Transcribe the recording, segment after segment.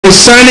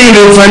signing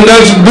the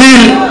finance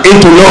bill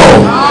into law.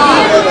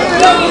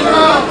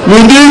 We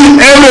did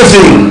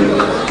everything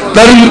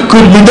that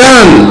could be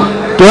done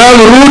to have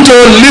Ruto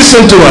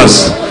listen to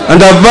us and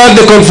avert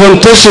the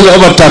confrontation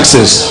over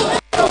taxes.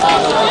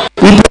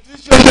 We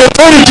petitioned the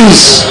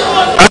authorities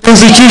and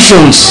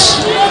institutions.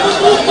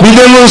 We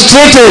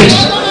demonstrated.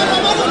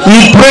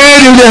 We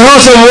prayed in the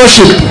house of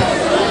worship.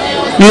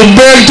 We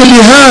begged to be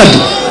heard.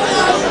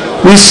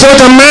 We sought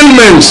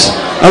amendments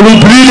and we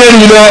pleaded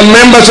with our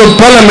members of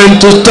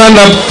parliament to stand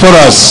up for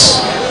us.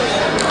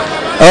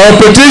 Our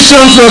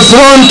petitions were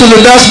thrown to the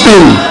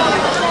dustbin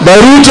by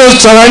Ruto's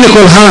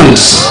tyrannical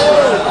hands.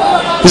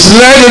 He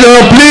slighted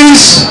our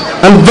pleas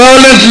and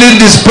violently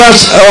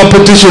dispatched our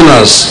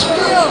petitioners.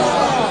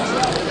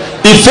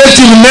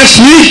 Effective next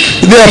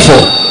week,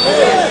 therefore,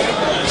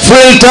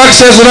 fuel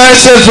taxes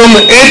rises from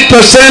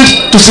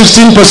 8% to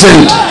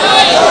 16%.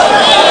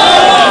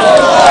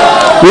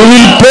 We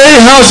will pay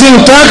housing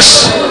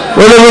tax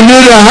whether we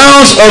need a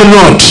house or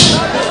not.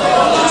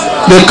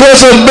 The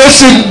cost of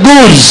basic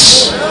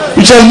goods,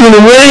 which has been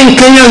weighing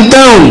Kenyans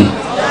down,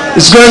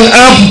 is going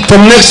up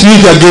from next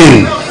week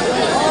again.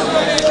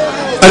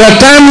 At a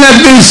time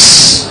like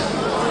this,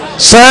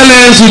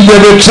 silence will be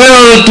a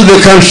betrayal to the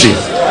country.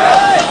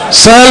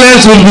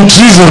 Silence will be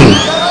treason.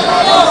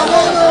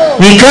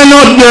 We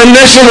cannot be a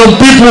nation of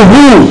people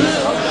who,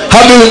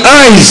 having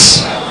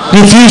eyes,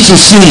 refuse to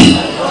see,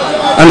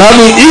 and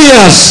having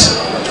ears,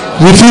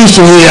 refuse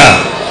to hear.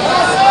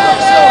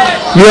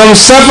 We have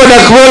suffered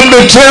a cruel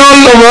betrayal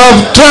of our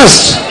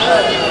trust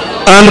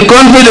and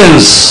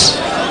confidence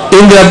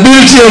in the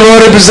ability of our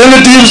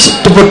representatives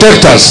to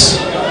protect us.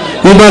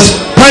 We must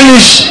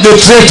punish the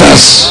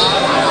traitors,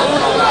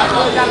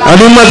 and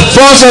we must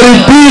force a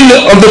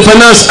repeal of the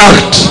Finance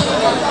Act.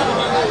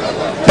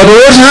 But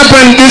what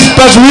happened this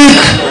past week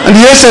and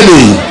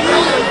yesterday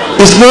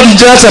is not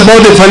just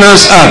about the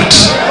Finance Act.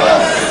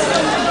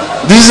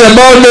 This is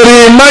about the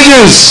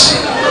re-emergence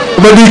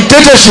of a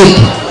dictatorship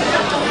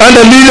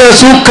under leaders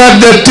who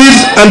cut their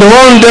teeth and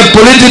honed their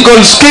political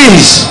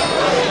skills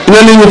in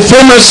an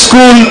infamous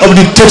school of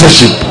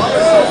dictatorship.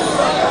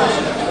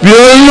 We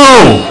all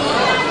know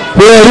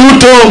where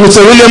Ruto,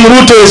 Mr. William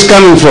Ruto, is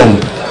coming from.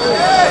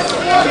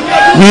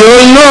 We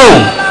all know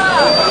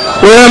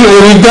where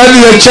Rigathi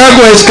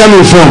Gachagua is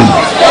coming from.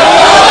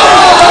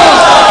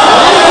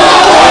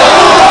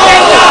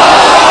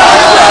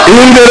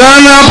 In the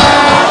run-up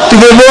to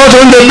the vote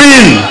on the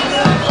bill,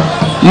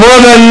 more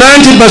than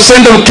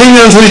 90% of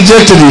Kenyans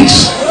rejected it.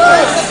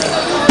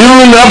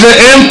 Even after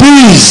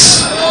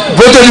MPs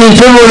voted in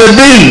favor of the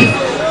bill,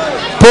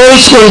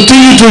 polls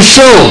continue to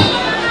show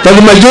that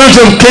the majority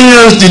of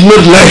Kenyans did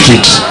not like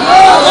it.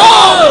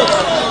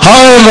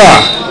 However,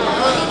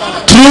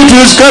 true to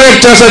his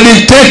character as a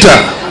dictator,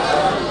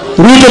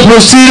 Ruto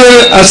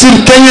proceeded as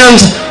if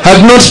Kenyans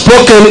had not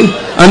spoken,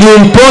 and he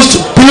imposed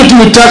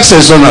punitive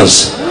taxes on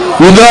us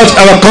without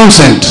our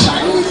consent.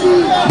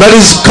 That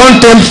is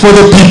contempt for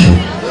the people.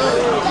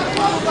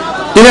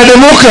 In a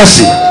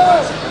democracy,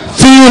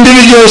 few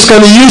individuals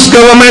can use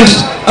government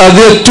as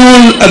their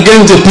tool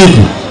against the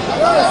people.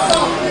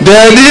 The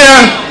idea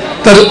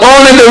that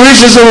only the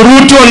wishes of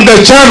Ruto and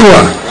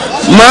Gachagua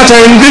matter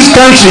in this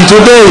country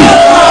today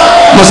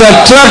must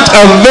attract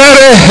a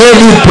very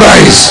heavy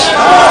price.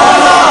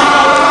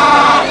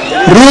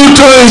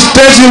 Ruto is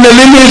testing the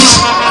limits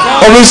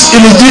of his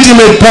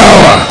illegitimate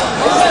power.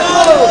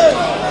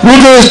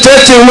 Ruto is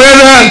testing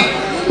whether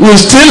we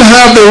still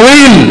have the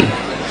will,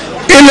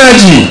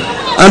 energy,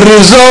 and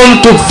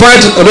resolve to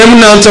fight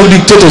remnants of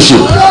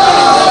dictatorship.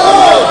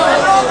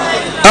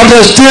 After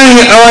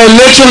stealing our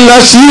election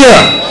last year,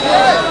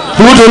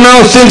 Ruto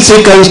now thinks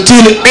he can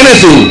steal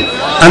anything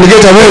and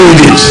get away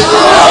with it.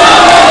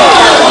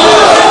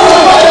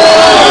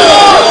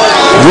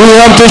 We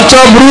have to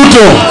stop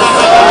Ruto,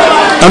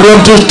 and we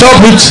have to stop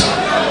it.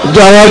 We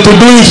have to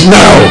do it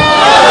now.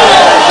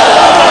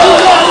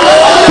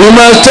 We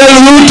must tell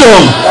Ruto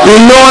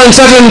in no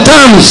uncertain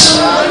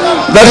terms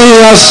that he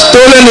has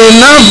stolen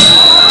enough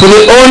for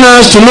the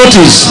owners to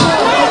notice,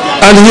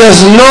 and he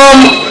has no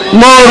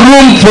more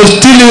room for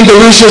stealing the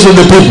wishes of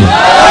the people.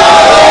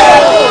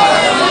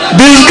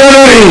 This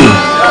gathering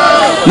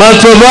must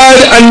provide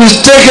an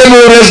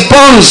unmistakable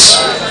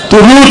response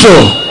to Ruto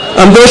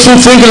and those who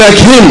think like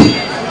him,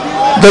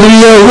 that we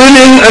are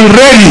willing and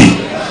ready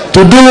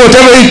to do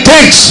whatever it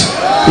takes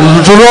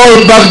to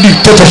roll back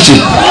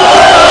dictatorship.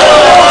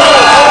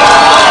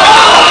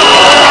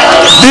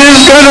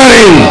 This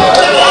gathering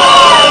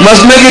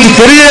must make it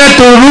clear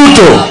to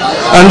Ruto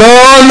and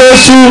all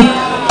those who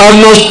are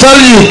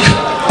nostalgic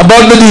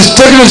about the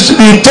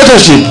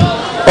dictatorship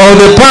of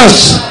the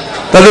past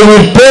that they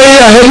will pay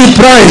a heavy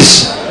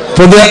price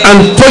for their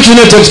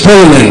unfortunate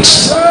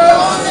experiments.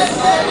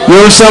 We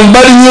have some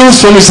bad news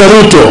from Mr.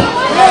 Ruto.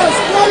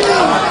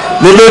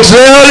 The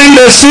betrayal in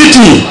the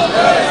city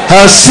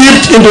has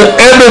seeped into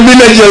every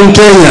village in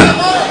Kenya.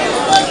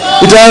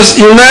 It has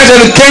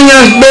united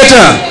Kenyans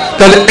better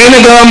than any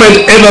government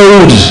ever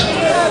would.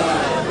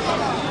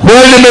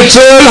 While the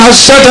betrayal has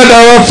shattered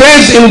our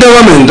faith in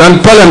government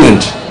and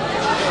parliament,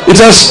 It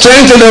has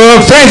strengthened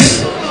our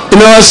faith in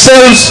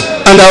ourselves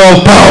and our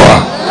power.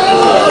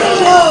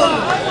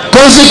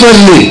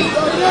 Consequently,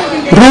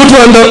 Ruto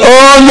and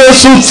all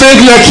those who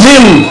think like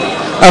him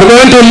are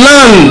going to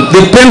learn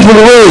the painful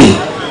way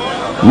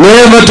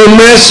never to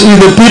mess with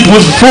the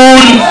people's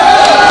food,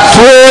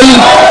 fuel,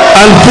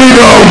 and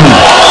freedom.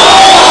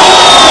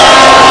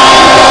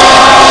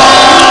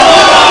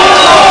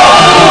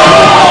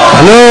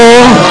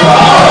 Hello?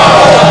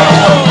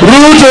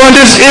 Ruto and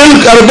his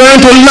ilk are going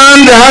to learn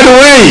the hard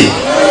way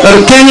that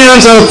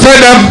Kenyans are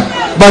fed up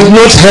but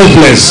not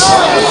helpless.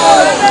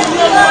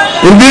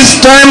 In this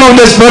time of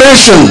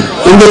desperation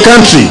in the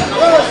country,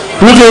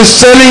 Ruto is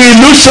selling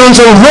illusions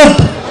of hope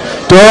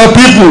to our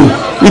people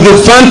with the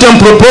phantom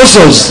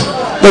proposals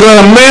that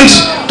are meant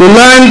to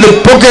line the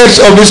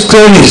pockets of his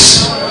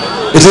cronies.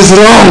 It is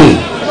wrong.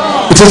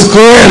 It is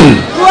cruel.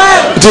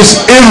 It is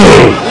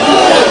evil.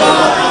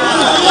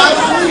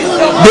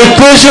 The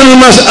question we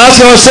must ask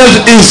ourselves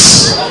is,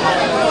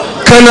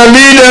 can a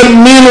leader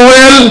mean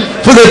well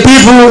for the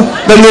people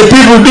than the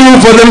people do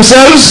for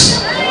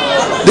themselves?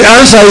 The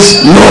answer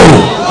is no.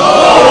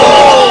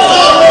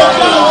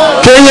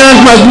 Kenyans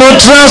must not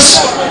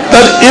trust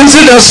that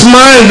insider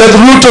smile that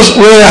Ruto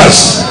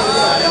wears.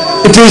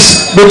 It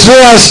is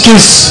betrayer's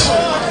kiss.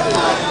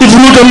 If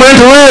Ruto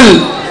meant well,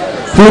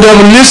 he would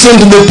have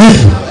listened to the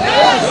people.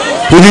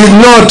 He did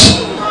not,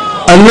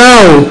 and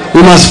now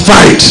we must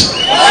fight.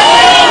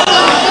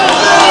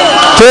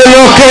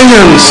 Fellow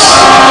Kenyans,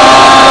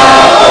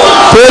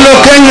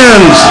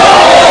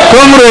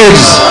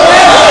 comrades,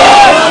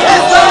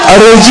 a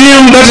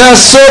regime that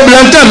has so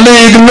blatantly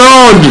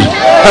ignored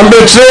and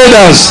betrayed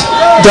us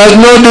does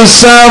not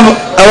deserve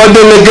our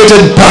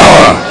delegated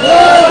power.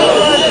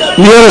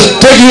 We are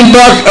taking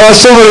back our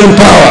sovereign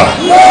power.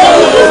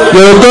 We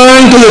are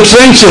going to the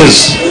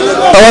trenches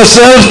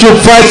ourselves to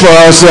fight for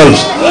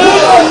ourselves.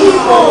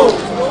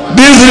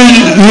 This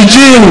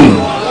regime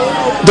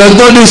does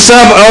not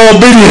deserve our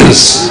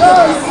obedience.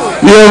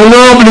 We have no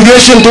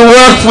obligation to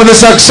work for the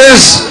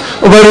success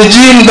of a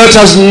regime that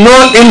has no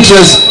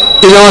interest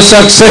in our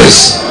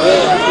success.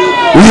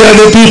 We are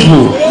the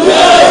people.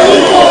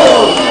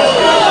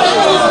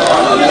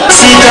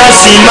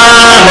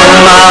 Sitasimama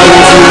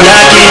maovu ya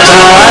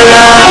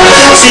kitawala,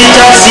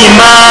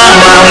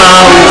 sitasimama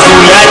maovu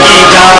ya kitawala.